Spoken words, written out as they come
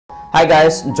Hi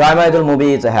guys, Joymahidul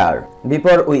movie is here.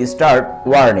 Before we start,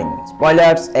 warning,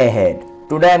 spoilers ahead.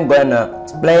 Today I'm gonna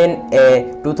explain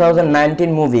a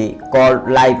 2019 movie called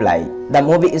LIKE. The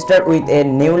movie starts with a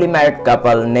newly married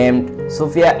couple named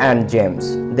Sophia and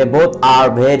James. They both are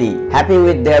very happy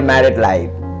with their married life,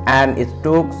 and it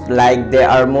looks like they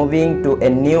are moving to a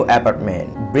new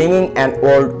apartment, bringing an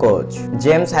old coach.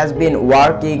 James has been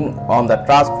working on the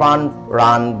trust fund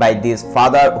run by this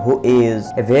father who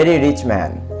is a very rich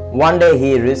man. One day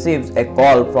he receives a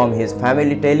call from his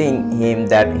family telling him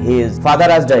that his father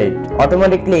has died.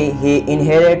 Automatically he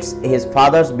inherits his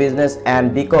father's business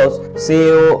and becomes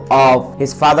CEO of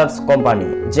his father's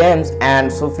company. James and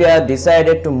Sophia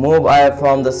decided to move away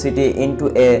from the city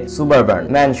into a suburban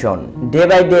mansion. Day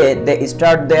by day they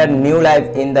start their new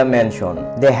life in the mansion.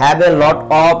 They have a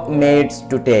lot of maids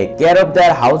to take care of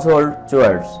their household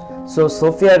chores. So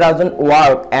Sophia doesn't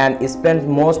work and spends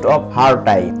most of her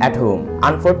time at home.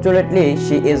 Unfortunately,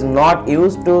 she is not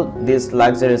used to this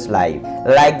luxurious life,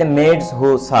 like the maids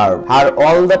who serve her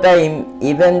all the time.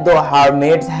 Even though her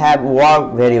maids have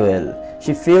worked very well,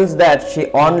 she feels that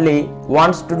she only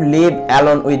wants to live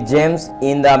alone with James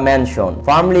in the mansion.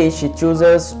 Firmly, she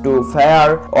chooses to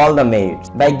fire all the maids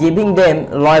by giving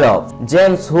them layoff.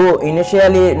 James, who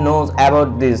initially knows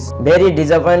about this, very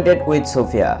disappointed with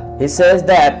Sophia. He says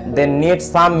that they need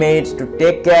some maids to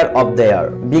take care of their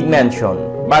big mansion.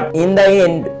 But in the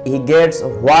end, he gets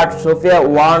what Sophia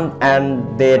wants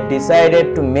and they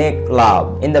decided to make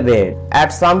love in the bed. At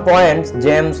some point,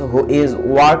 James, who is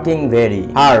working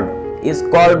very hard, is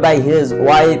called by his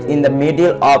wife in the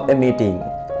middle of a meeting.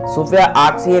 Sophia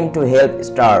asks him to help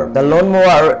start the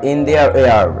lawnmower in their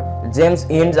yard. James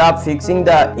ends up fixing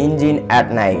the engine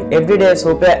at night. Every day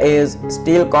Sophia is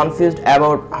still confused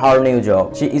about her new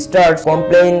job. She starts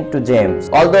complaining to James,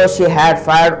 although she had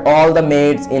fired all the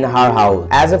maids in her house.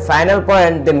 As a final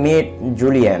point, they meet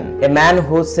Julian, a man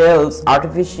who sells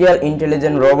artificial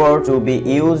intelligence robots to be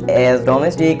used as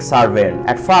domestic servant.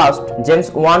 At first,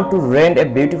 James wants to rent a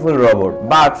beautiful robot,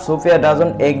 but Sophia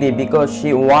doesn't agree because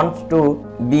she wants to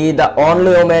be the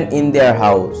only woman in their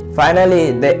house.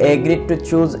 Finally, they agreed to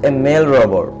choose a male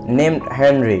robot named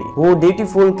Henry, who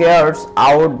dutifully carries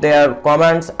out their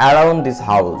commands around this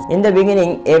house. In the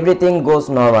beginning, everything goes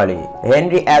normally.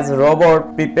 Henry as a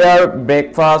robot prepares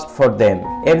breakfast for them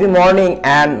every morning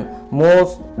and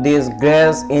mows these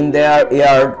grass in their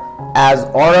yard as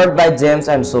ordered by James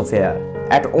and Sophia.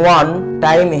 At one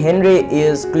time, Henry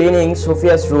is cleaning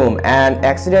Sophia's room and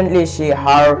accidentally she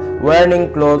her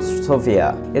wearing clothes.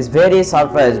 Sophia is very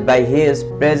surprised by his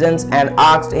presence and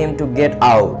asks him to get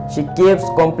out. She keeps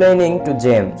complaining to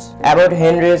James about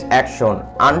Henry's action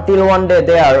until one day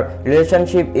their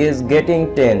relationship is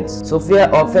getting tense. Sophia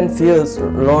often feels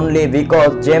lonely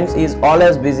because James is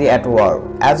always busy at work.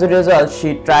 As a result,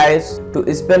 she tries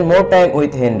to spend more time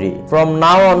with Henry. From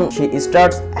now on, she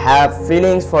starts have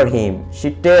feelings for him. She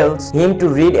tells him to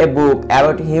read a book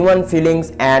about human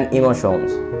feelings and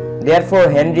emotions. Therefore,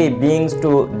 Henry begins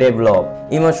to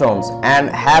develop emotions and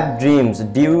have dreams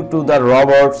due to the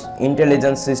robot's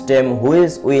intelligence system,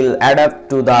 which will adapt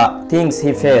to the things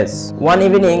he faces. One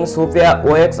evening, Sophia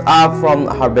wakes up from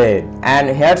her bed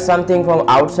and hears something from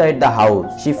outside the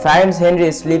house. She finds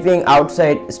Henry sleeping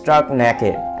outside, struck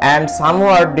naked, and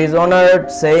somewhat dishonored,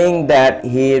 saying that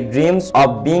he dreams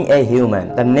of being a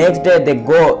human. The next day they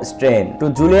go straight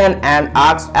to Julian and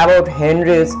ask about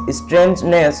Henry's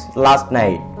strangeness last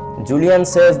night. Julian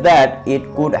says that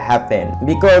it could happen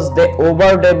because they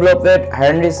overdeveloped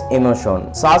Henry's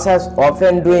emotion, such as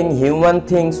often doing human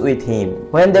things with him.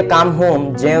 When they come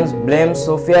home, James blames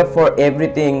Sophia for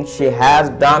everything she has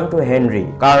done to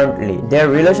Henry. Currently, their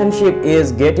relationship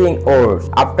is getting worse.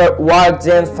 After work,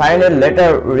 James finds a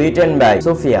letter written by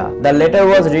Sophia. The letter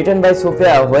was written by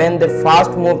Sophia when they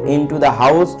first moved into the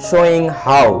house, showing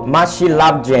how much she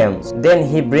loved James. Then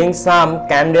he brings some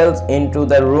candles into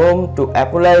the room to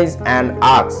apologize and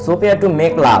asks Sophia to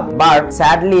make love, but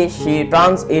sadly she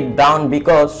turns it down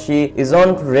because she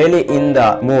isn't really in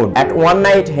the mood. At one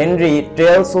night, Henry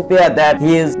tells Sophia that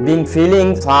he is been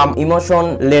feeling some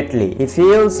emotion lately. He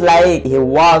feels like he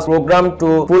was programmed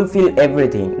to fulfill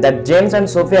everything that James and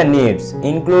Sophia needs,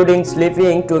 including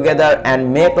sleeping together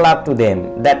and make love to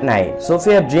them. That night,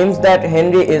 Sophia dreams that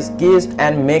Henry is kissed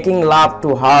and making love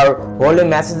to her, wholly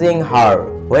messaging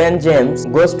her. When James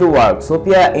goes to work,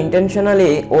 Sophia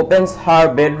intentionally opens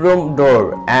her bedroom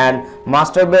door and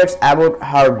masturbates about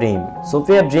her dream.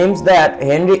 Sophia dreams that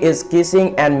Henry is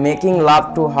kissing and making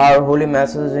love to her, wholly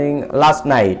messaging last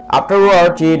night.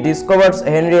 Afterward, she discovers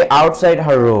Henry outside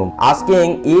her room,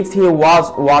 asking if he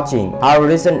was watching her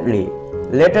recently.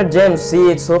 Later, James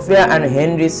sees Sophia and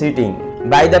Henry sitting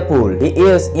by the pool. He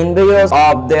is envious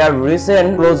of their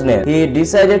recent closeness. He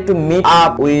decided to meet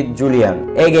up with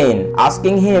Julian, again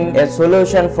asking him a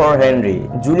solution for Henry.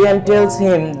 Julian tells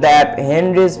him that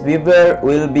Henry's behavior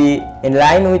will be in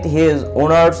line with his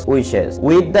owner's wishes.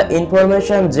 With the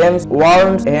information, James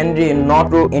warns Henry not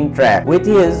to interact with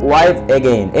his wife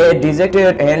again. A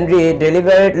dejected Henry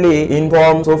deliberately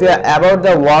informs Sophia about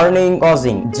the warning,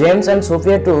 causing James and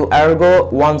Sophia to argue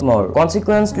once more.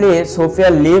 Consequently,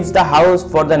 Sophia leaves the house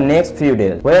for the next few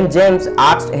days. When James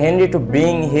asks Henry to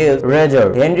bring his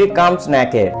razor, Henry comes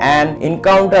naked. An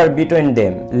encounter between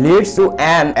them leads to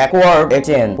an awkward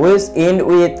exchange, which ends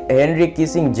with Henry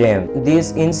kissing James.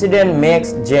 This incident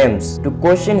makes James to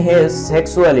question his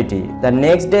sexuality. The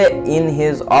next day in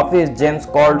his office, James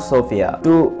called Sophia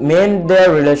to mend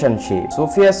their relationship.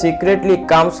 Sophia secretly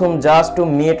comes home just to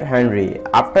meet Henry.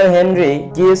 After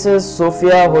Henry kisses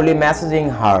Sophia, wholly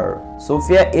messaging her,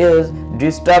 Sophia is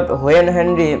disturbed when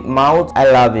Henry mouths "I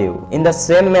love you" in the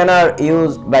same manner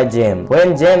used by James.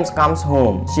 When James comes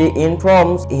home, she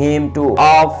informs him to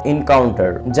of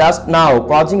encounter just now,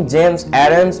 causing James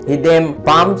arrest. He then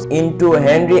bumps into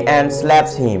Henry and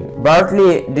slaps him,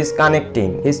 brutally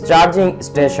disconnecting his charging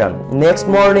station. Next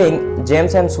morning,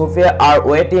 James and Sophia are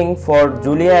waiting for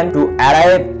Julian to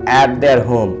arrive at their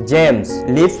home. James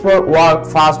leaves for work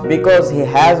fast because he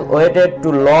has waited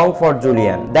too long for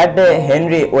Julian. That day,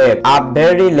 Henry wakes up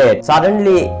very late.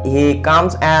 Suddenly, he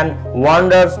comes and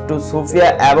wonders to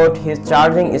Sophia about his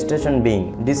charging station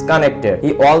being disconnected.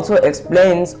 He also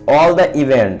explains all the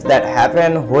events that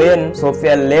happened when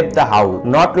Sophia left the house.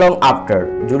 Not long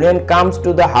after, Julian comes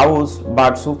to the house,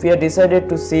 but Sophia decided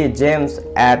to see James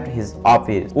at his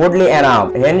office. Oddly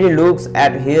enough, Henry looks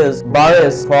at his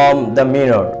boss from the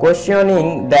mirror,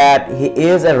 questioning that he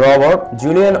is a robot.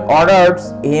 Julian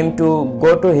orders him to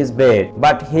go to his bed,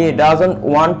 but he doesn't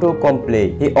want to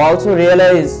comply. He also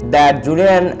realizes that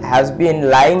Julian has been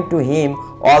lying to him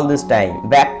all this time.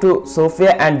 Back to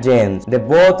Sophia and James. They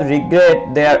both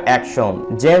regret their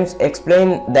action. James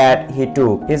explained that he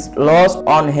took his loss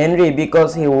on Henry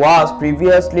because he was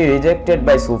previously rejected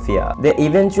by Sophia. They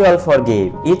eventually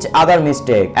forgive each other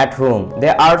mistake. At home, they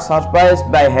are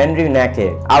surprised by Henry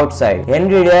naked outside.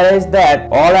 Henry realizes that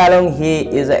all along he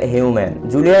is a human.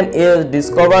 Julian is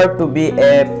discovered to be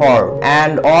a fraud,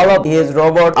 and all of his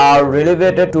robots are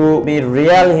related to be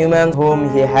real humans whom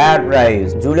he had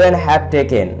raised. Julian had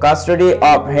taken custody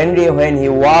of Henry when he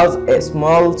was a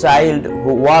small child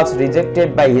who was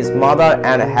rejected by his mother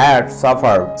and had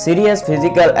suffered serious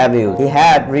physical abuse. He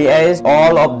had raised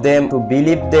all of them to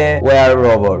believe they were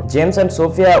robots. James and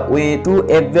Sophia with two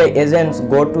FBI agents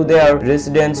go to their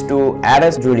residence to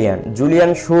arrest Julian.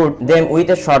 Julian shoots them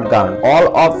with a shotgun.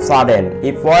 All of a sudden,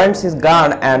 he points his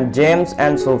gun at James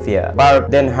and Sophia,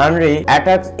 but then Henry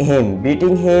attacks him,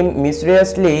 beating him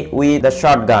mysteriously with the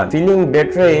shotgun. Feeling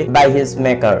betrayed by his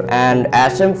maker and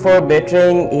ashamed for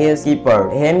betraying his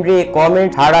keeper, Henry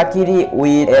commits harakiri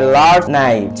with a large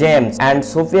knife. James and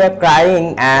Sophia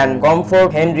crying and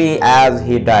comfort Henry as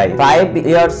he dies. 5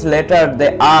 years later,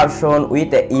 they are shown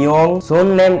with a young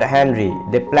son named Henry.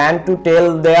 They plan to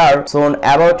tell their son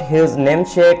about his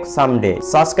namesake someday.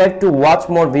 Subscribe to watch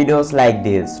more videos like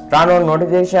this. Turn on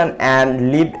notification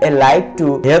and leave a like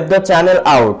to help the channel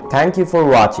out. Thank you for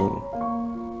watching.